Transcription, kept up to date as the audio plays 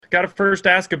got to first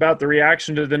ask about the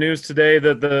reaction to the news today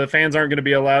that the fans aren't going to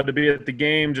be allowed to be at the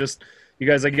game. Just you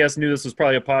guys, I guess, knew this was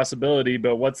probably a possibility,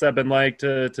 but what's that been like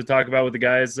to talk about with the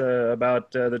guys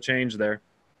about the change there?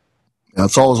 Yeah,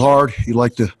 it's always hard. You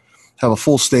like to have a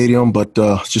full stadium, but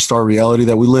it's just our reality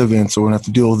that we live in, so we're going to have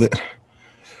to deal with it.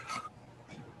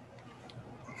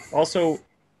 Also,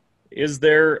 is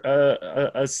there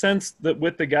a sense that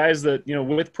with the guys that,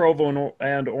 with Provo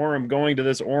and Orem going to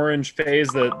this orange phase,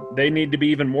 that they need to be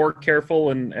even more careful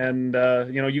and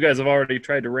you guys have already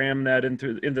tried to ram that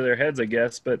into their heads, I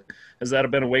guess, but has that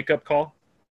been a wake-up call?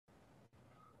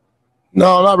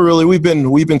 No, not really. We've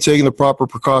been taking the proper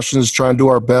precautions, trying to do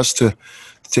our best to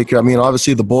take care. I mean,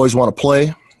 obviously the boys want to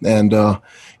play, and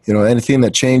anything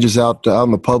that changes out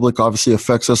in the public obviously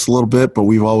affects us a little bit, but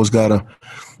we've always got to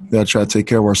try to take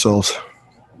care of ourselves.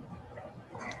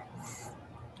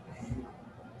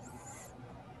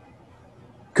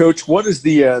 Coach, what is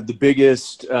the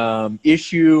biggest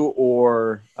issue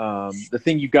or the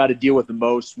thing you've got to deal with the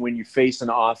most when you face an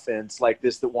offense like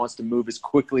this that wants to move as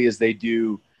quickly as they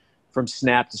do from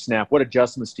snap to snap? What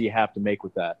adjustments do you have to make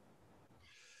with that?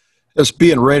 Just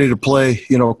being ready to play,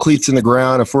 cleats in the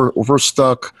ground. If we're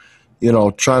stuck,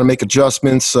 trying to make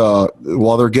adjustments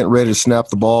while they're getting ready to snap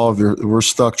the ball. If we're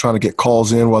stuck trying to get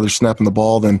calls in while they're snapping the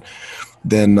ball, then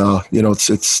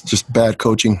it's just bad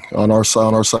coaching on our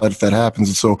side if that happens.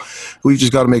 And so we've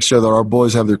just got to make sure that our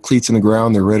boys have their cleats in the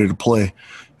ground, they're ready to play,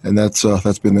 and that's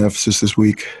been the emphasis this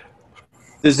week.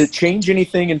 Does it change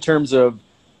anything in terms of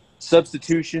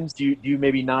substitutions? Do you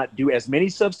maybe not do as many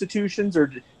substitutions,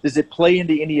 or does it play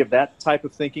into any of that type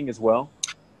of thinking as well?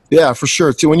 Yeah, for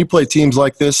sure. Too, when you play teams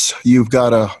like this, you've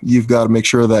got to make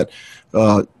sure that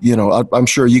I'm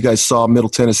sure you guys saw Middle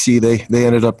Tennessee. They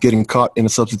ended up getting caught in a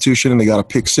substitution and they got a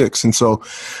pick six. And so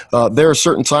there are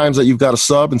certain times that you've got to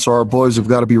sub, and so our boys have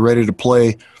got to be ready to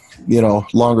play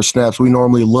longer snaps. We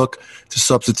normally look to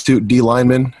substitute D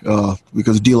linemen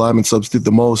because D linemen substitute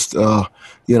the most,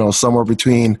 somewhere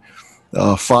between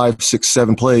 5, 6,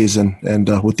 7 plays. And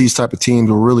with these type of teams,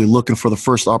 we're really looking for the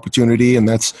first opportunity, and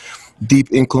that's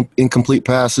deep incomplete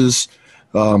passes,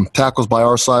 tackles by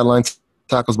our sideline,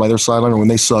 tackles by their sideline, or when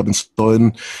they sub. And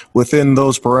so within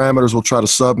those parameters, we'll try to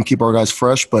sub and keep our guys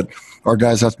fresh, but our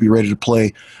guys have to be ready to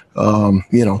play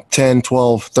 10,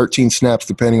 12, 13 snaps,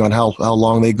 depending on how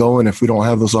long they go. And if we don't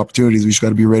have those opportunities, we just got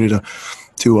to be ready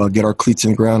to get our cleats in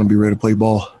the ground and be ready to play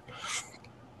ball.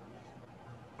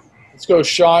 Let's go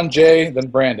Sean, Jay, then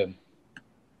Brandon.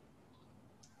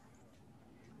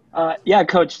 Yeah,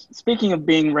 Coach, speaking of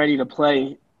being ready to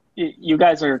play, you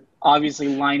guys are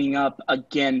obviously lining up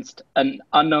against an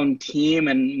unknown team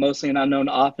and mostly an unknown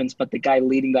offense, but the guy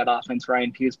leading that offense,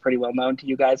 Ryan Pugh, is pretty well known to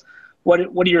you guys. What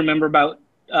do you remember about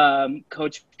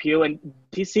Coach Pugh, and does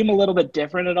he seem a little bit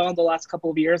different at all in the last couple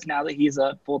of years now that he's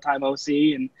a full-time OC,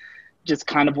 and just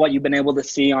kind of what you've been able to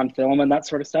see on film and that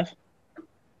sort of stuff?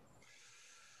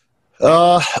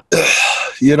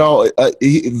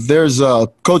 There's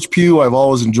Coach Pugh. I've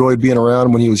always enjoyed being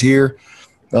around when he was here.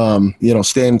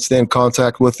 Stay in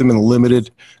contact with him and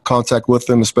limited contact with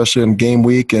him, especially in game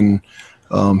week, and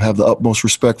have the utmost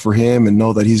respect for him and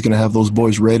know that he's going to have those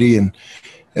boys ready. And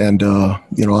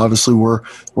obviously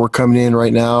we're coming in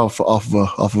right now off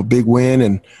of a big win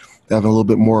and having a little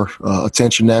bit more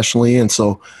attention nationally, and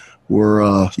so we're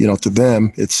to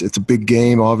them it's a big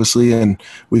game, obviously, and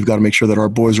we've got to make sure that our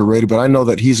boys are ready. But I know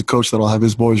that he's a coach that'll have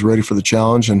his boys ready for the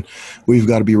challenge, and we've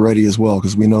got to be ready as well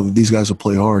because we know that these guys will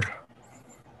play hard.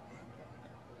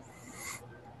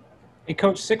 Hey,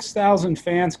 Coach, 6,000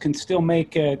 fans can still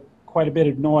make quite a bit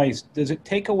of noise. Does it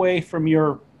take away from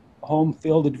your home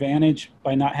field advantage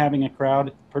by not having a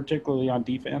crowd, particularly on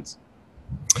defense?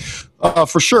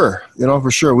 For sure.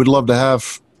 For sure. We'd love to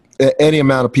have any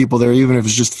amount of people there, even if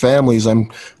it's just families.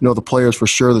 The players for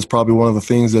sure. That's probably one of the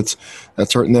things that's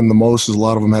hurting them the most. Is a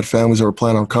lot of them had families that were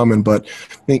planning on coming. But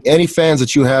I think any fans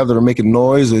that you have that are making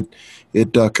noise, it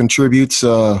contributes,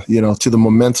 to the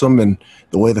momentum and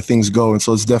the way the things go. And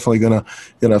so it's definitely gonna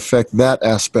affect that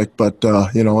aspect. But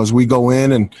as we go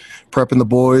in and prepping the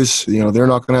boys, they're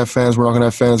not gonna have fans. We're not gonna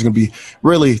have fans. It's gonna be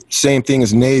really same thing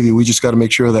as Navy. We just got to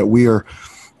make sure that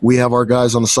we have our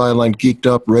guys on the sideline geeked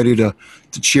up, ready to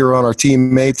cheer on our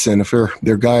teammates. And if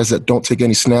they're guys that don't take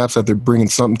any snaps, that they're bringing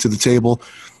something to the table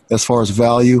as far as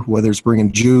value, whether it's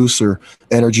bringing juice or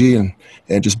energy, and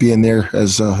just being there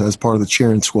as part of the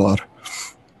cheering squad.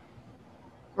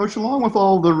 Coach, along with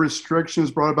all the restrictions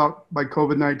brought about by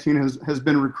COVID-19 has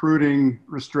been recruiting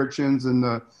restrictions,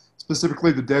 and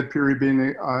specifically the dead period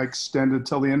being extended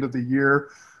till the end of the year.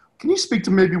 Can you speak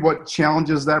to maybe what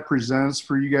challenges that presents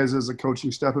for you guys as a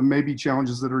coaching staff, and maybe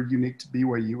challenges that are unique to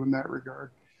BYU in that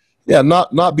regard? Yeah,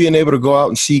 not being able to go out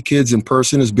and see kids in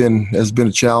person has been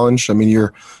a challenge. I mean,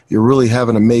 you're really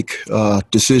having to make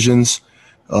decisions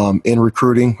in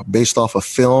recruiting based off of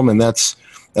film, and that's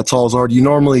always hard. You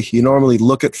normally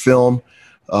look at film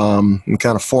and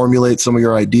kind of formulate some of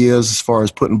your ideas as far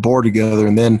as putting a board together,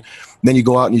 and then you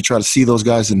go out and you try to see those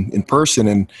guys in person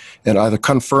and either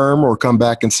confirm or come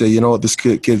back and say, you know what, this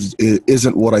kid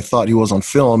isn't what I thought he was on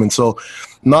film. And so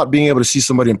not being able to see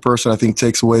somebody in person, I think,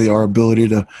 takes away our ability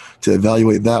to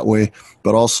evaluate that way.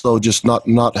 But also just not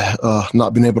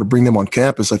being able to bring them on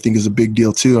campus, I think, is a big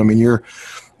deal too. I mean, you're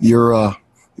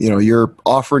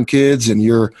offering kids and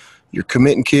you're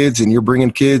committing kids and you're bringing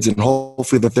kids, and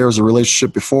hopefully that there's a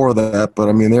relationship before that. But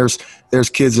I mean, there's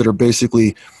kids that are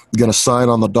basically going to sign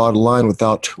on the dotted line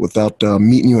without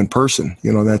meeting you in person.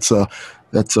 You know, that's a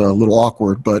little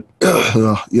awkward. But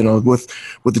you know, with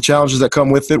the challenges that come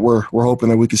with it, we're hoping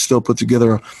that we can still put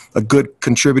together a good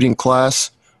contributing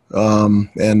class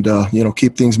and you know,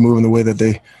 keep things moving the way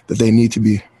that they need to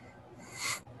be.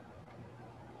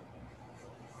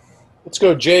 Let's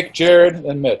go Jake, Jared,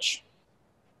 and Mitch.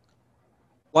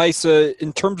 Lisa,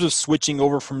 in terms of switching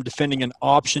over from defending an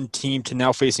option team to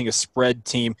now facing a spread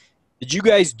team, did you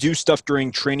guys do stuff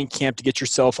during training camp to get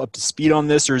yourself up to speed on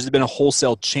this, or has it been a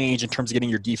wholesale change in terms of getting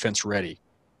your defense ready?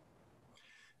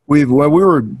 When we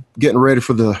were getting ready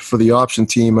for the option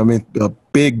team, I mean, a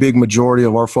big majority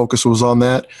of our focus was on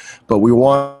that, but we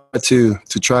wanted to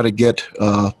try to get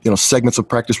you know, segments of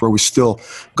practice where we still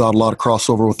got a lot of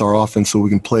crossover with our offense, so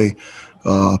we can play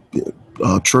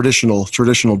traditional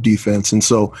defense. And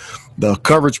so the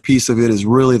coverage piece of it is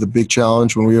really the big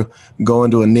challenge. When we go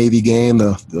into a Navy game,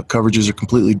 the coverages are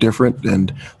completely different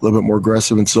and a little bit more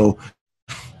aggressive. And so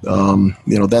you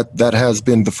know, that has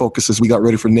been the focus as we got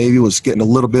ready for Navy, was getting a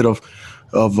little bit of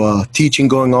teaching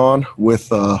going on with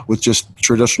just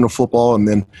traditional football. And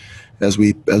then as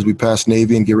we pass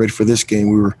Navy and get ready for this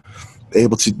game, we were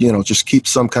able to, you know, just keep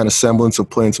some kind of semblance of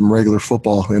playing some regular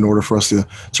football in order for us to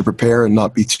prepare and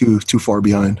not be too far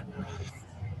behind.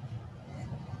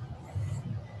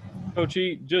 Coach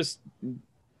E, just,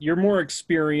 you're more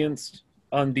experienced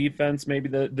on defense maybe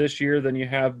this year than you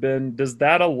have been. Does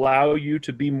that allow you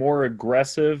to be more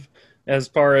aggressive as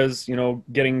far as, you know,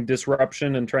 getting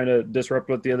disruption and trying to disrupt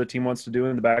what the other team wants to do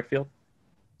in the backfield?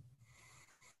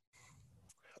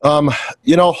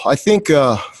 You know, I think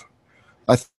you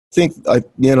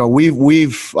know,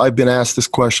 I've been asked this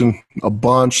question a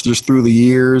bunch just through the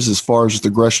years as far as just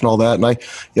aggression, all that, and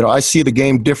I see the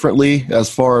game differently as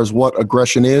far as what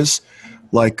aggression is.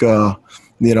 Like you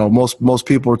know, most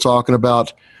people are talking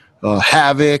about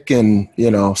havoc and,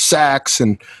 you know, sacks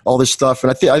and all this stuff,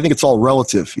 and I think it's all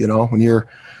relative. You know, when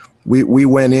we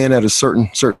went in at a certain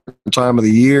time of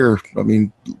the year, I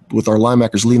mean, with our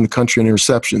linebackers leading the country in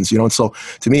interceptions, you know, and so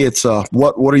to me it's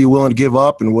what are you willing to give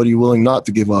up and what are you willing not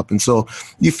to give up. And so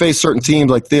you face certain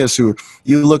teams like this who,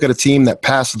 you look at a team that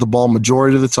passes the ball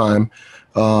majority of the time,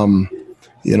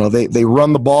 you know, they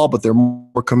run the ball, but they're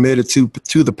more committed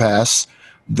to the pass.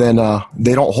 Then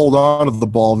they don't hold on to the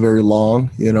ball very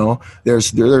long. You know, there's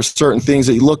certain things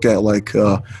that you look at, like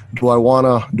do I want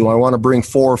to bring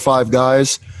 4 or 5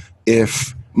 guys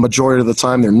if majority of the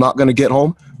time they're not going to get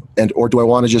home, or do I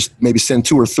want to just maybe send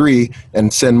 2 or 3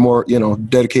 and send more, you know,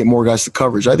 dedicate more guys to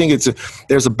coverage? I think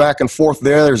there's a back and forth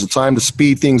there. There's a time to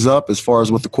speed things up as far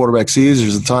as what the quarterback sees.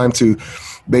 There's a time to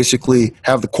basically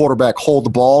have the quarterback hold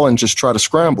the ball and just try to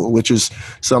scramble, which is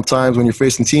sometimes when you're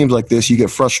facing teams like this, you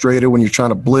get frustrated when you're trying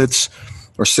to blitz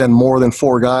or send more than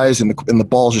 4 guys and the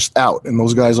ball's just out and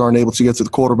those guys aren't able to get to the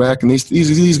quarterback. And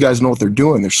these guys know what they're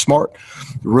doing. They're smart.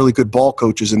 They're really good ball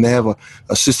coaches, and they have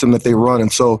a system that they run.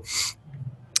 And so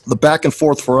the back and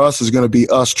forth for us is going to be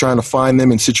us trying to find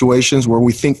them in situations where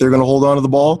we think they're going to hold on to the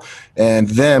ball, and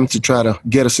them to try to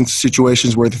get us into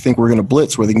situations where they think we're going to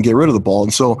blitz, where they can get rid of the ball.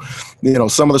 And so, you know,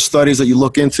 some of the studies that you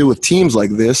look into with teams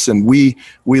like this, and we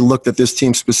looked at this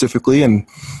team specifically, and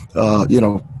you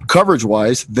know,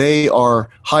 coverage-wise, they are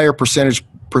higher percentage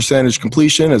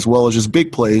completion as well as just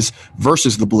big plays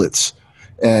versus the blitz.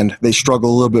 And they struggle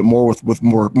a little bit more with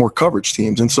more coverage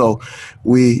teams. And so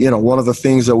you know, one of the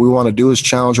things that we want to do is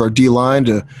challenge our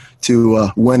D-line to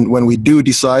when we do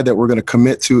decide that we're going to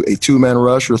commit to a 2-man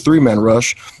rush or a 3-man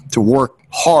rush, to work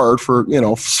hard for, you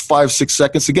know, 5-6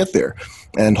 seconds to get there.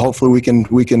 And hopefully we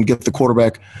can get the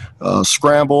quarterback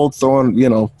scrambled, throwing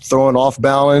off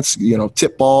balance, you know,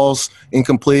 tip balls,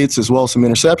 incompletes, as well as some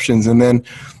interceptions. And then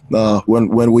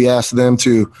when we ask them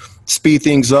to speed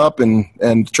things up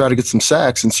and try to get some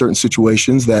sacks in certain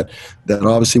situations, that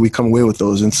obviously we come away with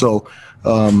those. And so,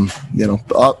 you know,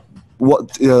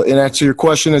 in answer to your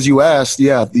question as you asked,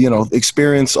 yeah, you know,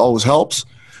 experience always helps,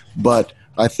 but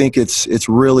I think it's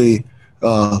really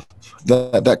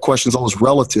that question is always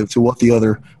relative to what the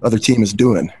other team is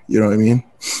doing. You know what I mean?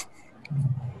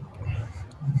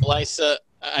 Lisa,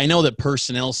 I know that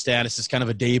personnel status is kind of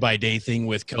a day-by-day thing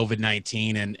with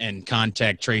COVID-19 and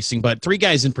contact tracing, but 3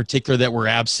 guys in particular that were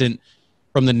absent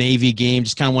from the Navy game,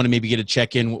 just kind of want to maybe get a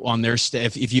check-in on their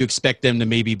staff, if you expect them to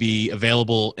maybe be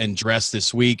available and dressed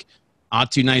this week.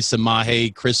 Atu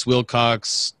Mahe, Chris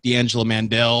Wilcox, D'Angelo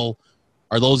Mandel.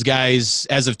 Are those guys,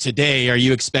 as of today, are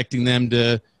you expecting them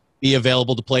to be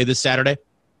available to play this Saturday?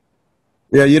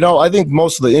 Yeah, I think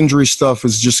most of the injury stuff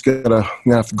is just gonna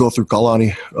have to go through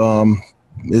Kalani.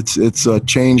 It's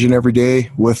changing every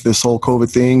day with this whole COVID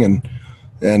thing, and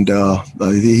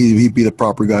he'd be the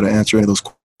proper guy to answer any of those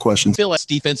questions. I feel like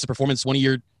defensive performance, one of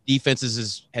your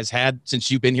defenses has had since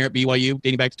you've been here at BYU,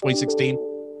 dating back to 2016.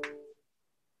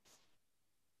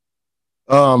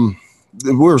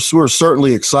 We're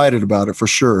certainly excited about it for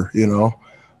sure.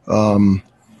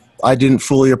 I didn't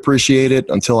fully appreciate it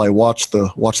until I watched the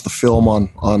film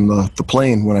on the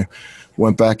plane when I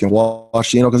went back and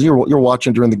watched. Because you're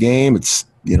watching during the game. It's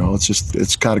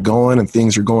it's kind of going and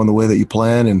things are going the way that you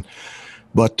plan.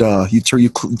 But you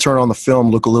turn on the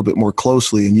film, look a little bit more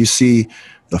closely, and you see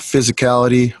the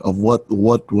physicality of what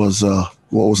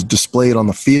was displayed on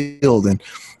the field, and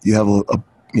you have a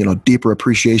deeper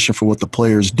appreciation for what the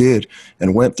players did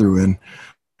and went through. And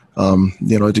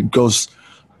it goes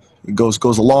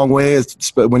a long way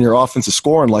when your offense is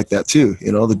scoring like that too.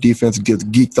 The defense gets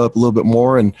geeked up a little bit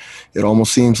more, and it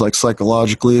almost seems like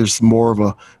psychologically there's more of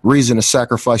a reason to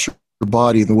sacrifice your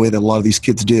body in the way that a lot of these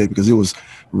kids did, because it was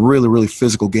really, really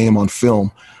physical game on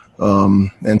film.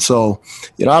 And so,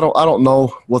 I don't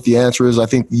know what the answer is. I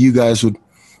think you guys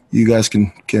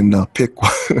can pick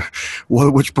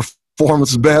which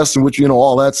performance is best and which,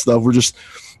 all that stuff. We're just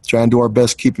trying to do our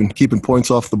best, keeping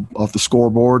points off the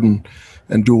scoreboard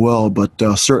and do well, but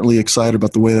certainly excited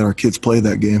about the way that our kids played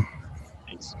that game.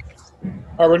 Thanks. All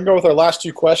right, we're going to go with our last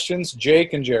 2 questions,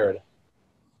 Jake and Jared.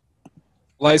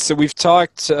 Lisa, we've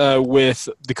talked with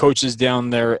the coaches down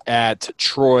there at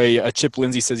Troy. Chip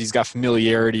Lindsey says he's got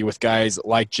familiarity with guys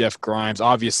like Jeff Grimes,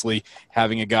 obviously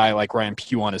having a guy like Ryan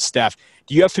Pugh on his staff.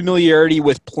 Do you have familiarity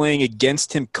with playing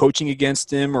against him, coaching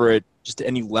against him, or at just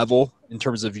any level in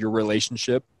terms of your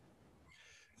relationship?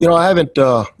 I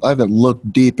haven't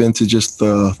looked deep into just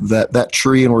that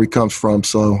tree and where he comes from.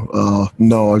 So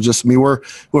no,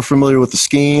 we're familiar with the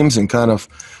schemes and kind of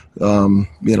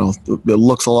it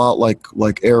looks a lot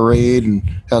like Air Raid and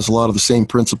has a lot of the same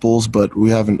principles, but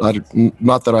we haven't.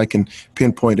 Not that I can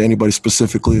pinpoint anybody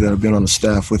specifically that I've been on the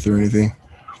staff with or anything.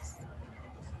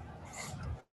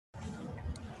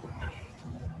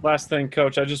 Last thing,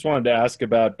 Coach, I just wanted to ask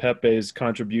about Pepe's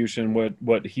contribution,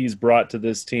 what he's brought to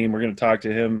this team. We're going to talk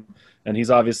to him, and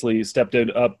he's obviously stepped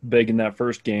it up big in that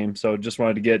first game. So just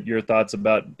wanted to get your thoughts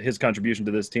about his contribution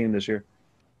to this team this year.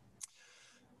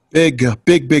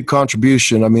 Big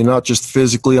contribution. I mean, not just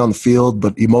physically on the field,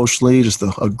 but emotionally, just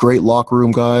a great locker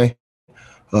room guy,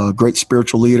 a great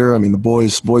spiritual leader. I mean, the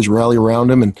boys rally around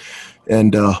him,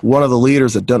 and one of the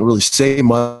leaders that doesn't really say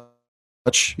much.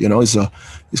 He's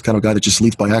kind of a guy that just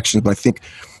leads by action. But I think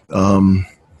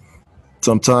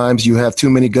sometimes you have too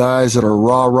many guys that are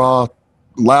raw,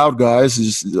 loud guys.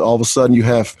 Just all of a sudden you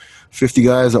have 50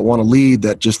 guys that want to lead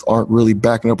that just aren't really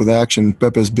backing up with action.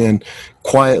 Pepe's been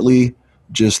quietly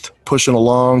just pushing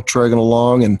along, dragging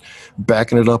along, and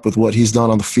backing it up with what he's done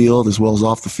on the field as well as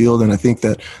off the field. And I think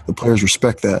that the players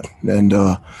respect that. And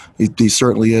he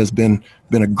certainly has been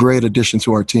a great addition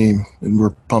to our team, and we're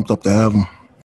pumped up to have him.